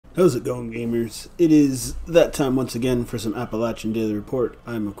How's it going, gamers? It is that time once again for some Appalachian Daily Report.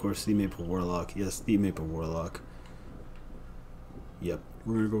 I'm, of course, the Maple Warlock. Yes, the Maple Warlock. Yep,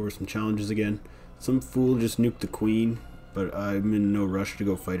 we're going to go over some challenges again. Some fool just nuked the queen, but I'm in no rush to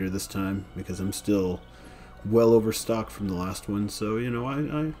go fight her this time because I'm still well overstocked from the last one. So, you know,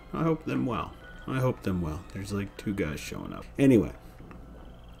 I hope them well. I hope them well. There's like 2 guys showing up. Anyway,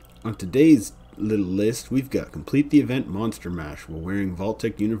 on today's little list, we've got complete the event Monster Mash while wearing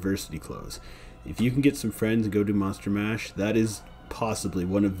Vault-Tec University clothes. If you can get some friends and go do Monster Mash, that is possibly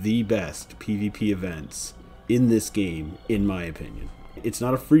one of the best PvP events in this game, in my opinion. It's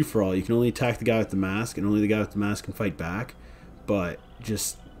not a free-for-all. You can only attack the guy with the mask, and only the guy with the mask can fight back. But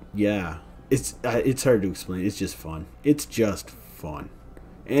just, yeah, it's hard to explain. It's just fun. It's just fun.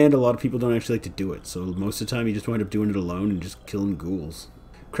 And a lot of people don't actually like to do it, so most of the time you just wind up doing it alone and just killing ghouls.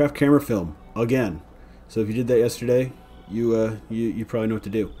 Craft camera film again. So if you did that yesterday, you probably know what to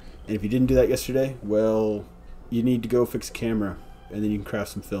do. And if you didn't do that yesterday, well, you need to go fix a camera, and then you can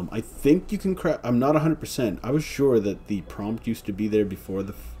craft some film. I think you can craft. I'm not 100%. I was sure that the prompt used to be there before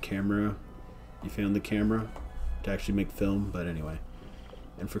the camera. You found the camera to actually make film, but anyway.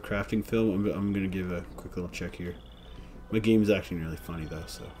 And for crafting film, I'm gonna give a quick little check here. My game is actually really funny though,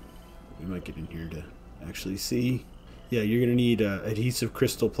 so we might get in here to actually see. Yeah, you're going to need adhesive,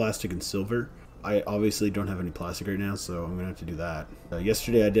 crystal, plastic, and silver. I obviously don't have any plastic right now, so I'm going to have to do that.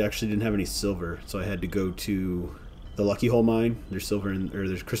 Yesterday I actually didn't have any silver, so I had to go to the Lucky Hole mine. There's silver in, or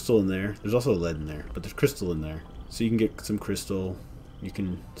there's crystal in there. There's also lead in there, but there's crystal in there. So you can get some crystal, you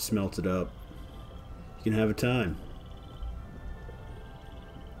can smelt it up, you can have a time.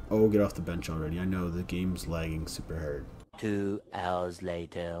 Oh, get off the bench already. I know the game's lagging super hard. 2 hours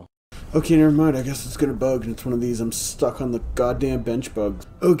later. Okay, never mind. I guess it's gonna bug, and it's one of these I'm stuck on the goddamn bench bugs.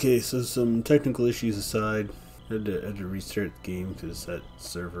 Okay, so some technical issues aside, I had to restart the game because that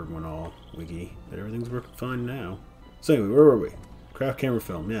server went all wiggy, but everything's working fine now. So anyway, where were we? Craft camera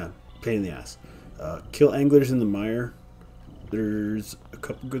film, yeah, pain in the ass. Kill anglers in the mire. There's a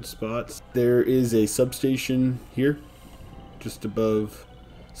couple good spots. There is a substation here, just above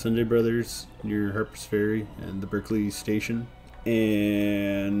Sunday Brothers, near Harper's Ferry and the Berkeley station.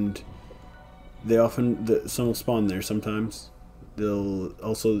 And they often, some will spawn there sometimes. They'll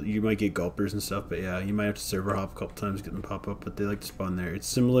also, you might get gulpers and stuff, but yeah, you might have to server hop a couple times to get them to pop up, but they like to spawn there. It's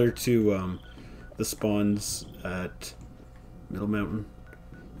similar to the spawns at Middle Mountain.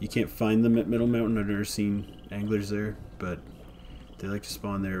 You can't find them at Middle Mountain. I've never seen anglers there, but they like to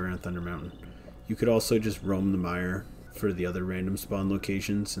spawn there around Thunder Mountain. You could also just roam the mire for the other random spawn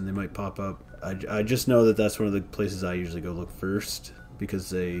locations, and they might pop up. I just know that that's one of the places I usually go look first, because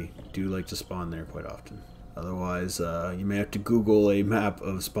they do like to spawn there quite often. Otherwise, you may have to Google a map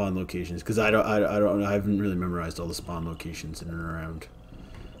of spawn locations, because I haven't really memorized all the spawn locations in and around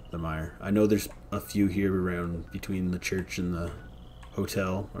the mire. I know there's a few here around between the church and the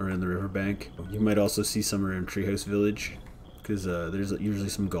hotel around the riverbank. You might also see some around Treehouse Village, because there's usually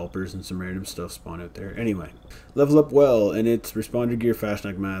some gulpers and some random stuff spawn out there. Anyway, level up well, and it's responder gear,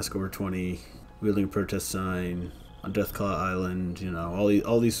 Fasnacht mask, over 20, wielding a protest sign, on Deathclaw Island, you know,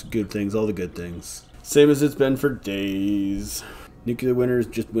 all these good things, all the good things. Same as it's been for days. Nuclear winners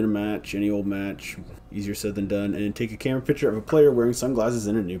just win a match, any old match, easier said than done, and take a camera picture of a player wearing sunglasses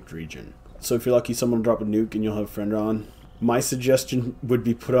in a nuked region. So if you're lucky, someone will drop a nuke and you'll have a friend on. My suggestion would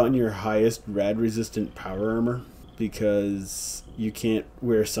be put on your highest rad resistant power armor, because you can't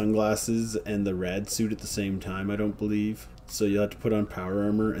wear sunglasses and the rad suit at the same time, I don't believe. So you'll have to put on power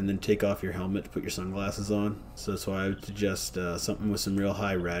armor and then take off your helmet to put your sunglasses on. So that's why I would suggest something with some real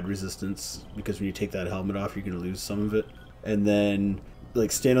high rad resistance, because when you take that helmet off, you're going to lose some of it. And then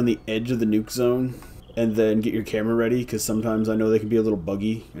like stand on the edge of the nuke zone and then get your camera ready, because sometimes I know they can be a little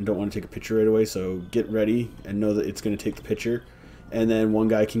buggy and don't want to take a picture right away. So get ready and know that it's going to take the picture. And then one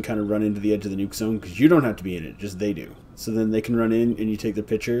guy can kind of run into the edge of the nuke zone, because you don't have to be in it, just they do. So then they can run in and you take the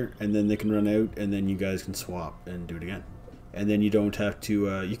picture, and then they can run out, and then you guys can swap and do it again. And then you don't have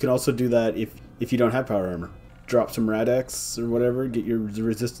to, you can also do that if you don't have power armor. Drop some Rad-X or whatever, get your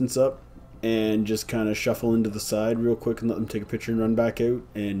resistance up, and just kind of shuffle into the side real quick and let them take a picture and run back out.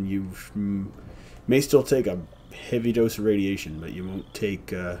 And you may still take a heavy dose of radiation, but you won't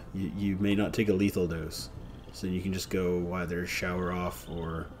take, you may not take a lethal dose. So you can just go either shower off,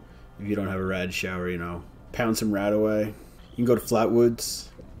 or if you don't have a rad shower, you know, pound some rad away. You can go to Flatwoods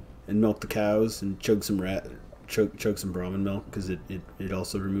and milk the cows and chug some chug some Brahmin milk, because it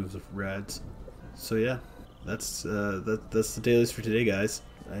also removes the rads. So yeah, that's the dailies for today, guys.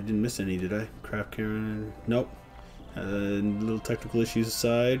 I didn't miss any, did I? Craft camera? Nope. Little technical issues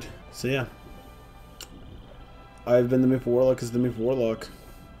aside. So yeah, I've been the Maple Warlock as the Maple Warlock.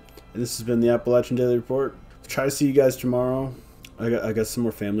 And this has been the Appalachian Daily Report. Try to see you guys tomorrow. I got some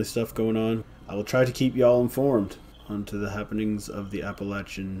more family stuff going on. I will try to keep y'all informed onto the happenings of the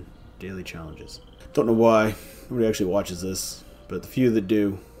Appalachian Daily Challenges. Don't know why nobody actually watches this, but the few that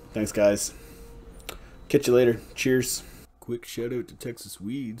do, thanks guys. Catch you later. Cheers. Quick shout out to Texas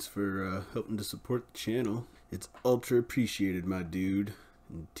Weeds for helping to support the channel. It's ultra appreciated, my dude.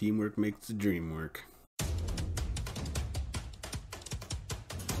 And teamwork makes the dream work.